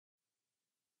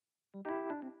Hello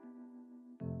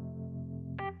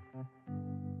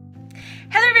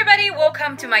everybody,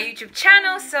 welcome to my YouTube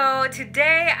channel. So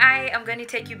today I am going to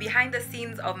take you behind the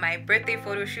scenes of my birthday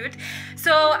photo shoot.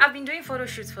 So I've been doing photo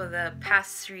shoots for the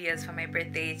past 3 years for my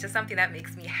birthday. It's just something that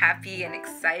makes me happy and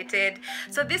excited.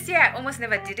 So this year I almost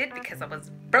never did it because I was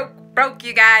broke,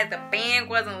 you guys. The band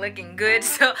wasn't looking good.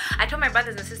 So I told my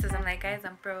brothers and sisters, I'm like, guys,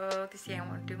 I'm broke this year, I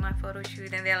want to do my photo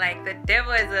shoot. And they're like, the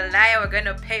devil is a liar, we're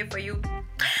gonna pay for you.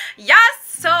 Yes.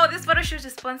 So this photo shoot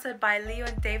is sponsored by Leo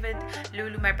and David,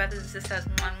 Lulu, my brothers and sisters.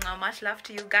 Much love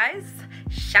to you guys.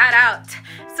 Shout out.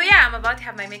 So yeah, I'm about to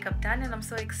have my makeup done and I'm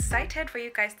so excited for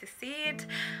you guys to see it.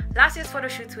 Last year's photo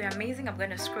shoots were amazing. I'm going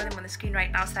to scroll them on the screen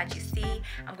right now so that you see.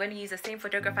 I'm going to use the same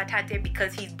photographer, Tate,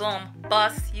 because he's boom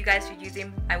boss. You guys should use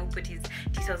him. I will put his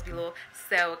details below.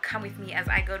 So come with me as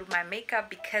I go to my makeup,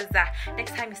 because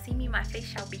next time you see me, my face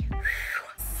shall be...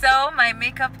 So my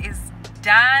makeup is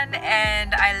done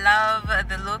and I love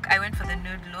the look. I went for the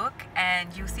nude look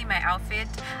and you see my outfit.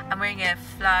 I'm wearing a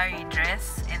flowery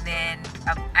dress, and then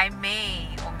I may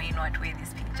or may not wear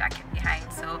this pink jacket behind.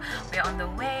 So we're on the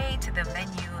way to the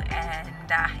venue and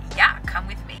yeah, come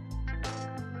with me.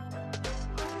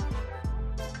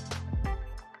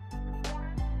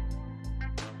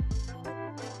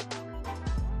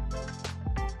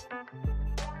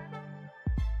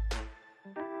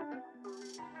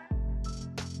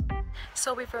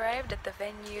 So we've arrived at the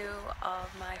venue of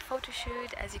my photo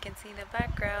shoot. As you can see in the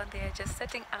background, they're just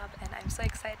setting up and I'm so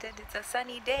excited. It's a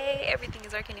sunny day, everything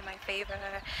is working in my favor.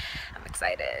 I'm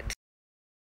excited.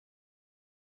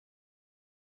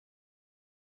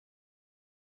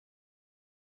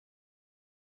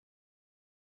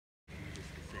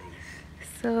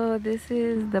 So this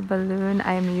is the balloon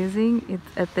I'm using. It's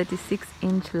a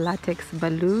 36-inch latex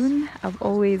balloon. I've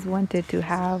always wanted to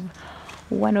have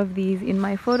one of these in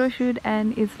my photo shoot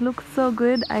and it looks so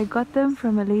good. I got them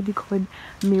from a lady called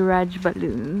Mirage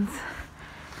Balloons.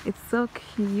 It's so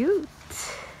cute.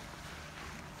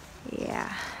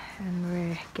 Yeah, and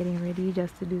we're getting ready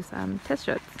just to do some test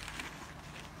shots.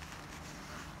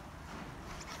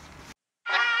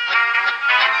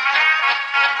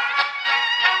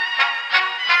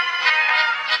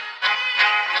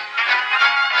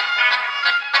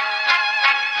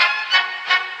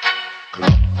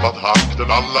 Klappat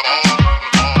hakten alla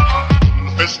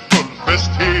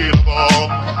fullfest hela dagen.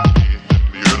 Lite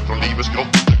mjöl från livets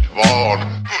grottekvarn.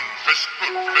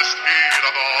 Fullfest hela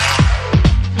dagen.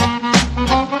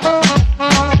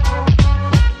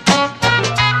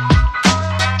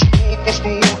 Smått och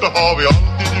stort, det har vi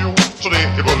alltid gjort. Så det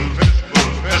är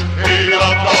fullfest hela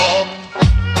dagen.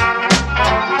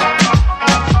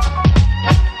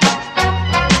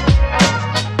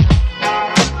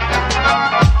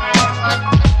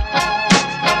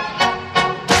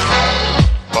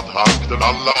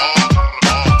 Alla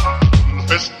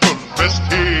fullfest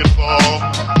hela dagen.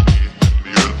 Lite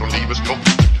mjöl från livets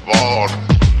grottekvarn.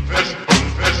 Fullfest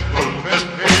hela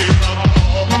dagen.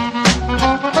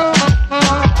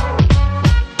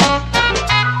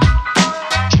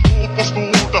 Smått och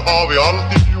stort, det har vi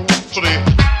alltid gjort. Så det...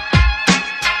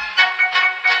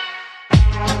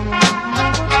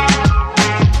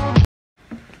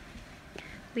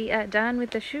 We are done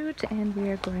with the shoot and we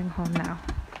are going home now.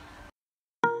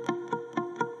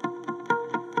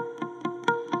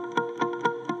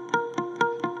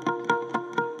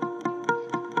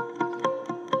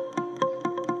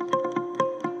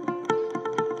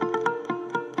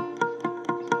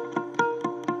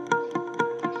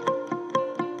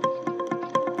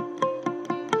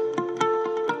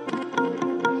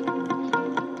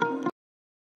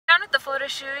 The photo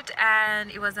shoot and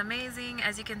it was amazing.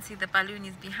 As you can see, the balloon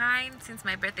is behind. Since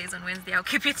my birthday is on Wednesday, I'll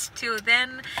keep it till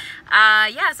then.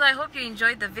 Yeah, so I hope you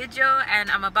enjoyed the video and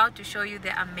I'm about to show you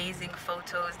the amazing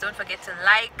photos. Don't forget to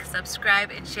like,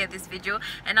 subscribe and share this video,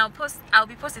 and I'll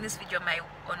be posting this video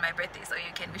on my birthday, so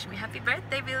you can wish me happy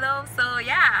birthday below. So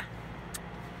yeah,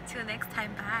 till next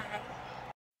time, bye.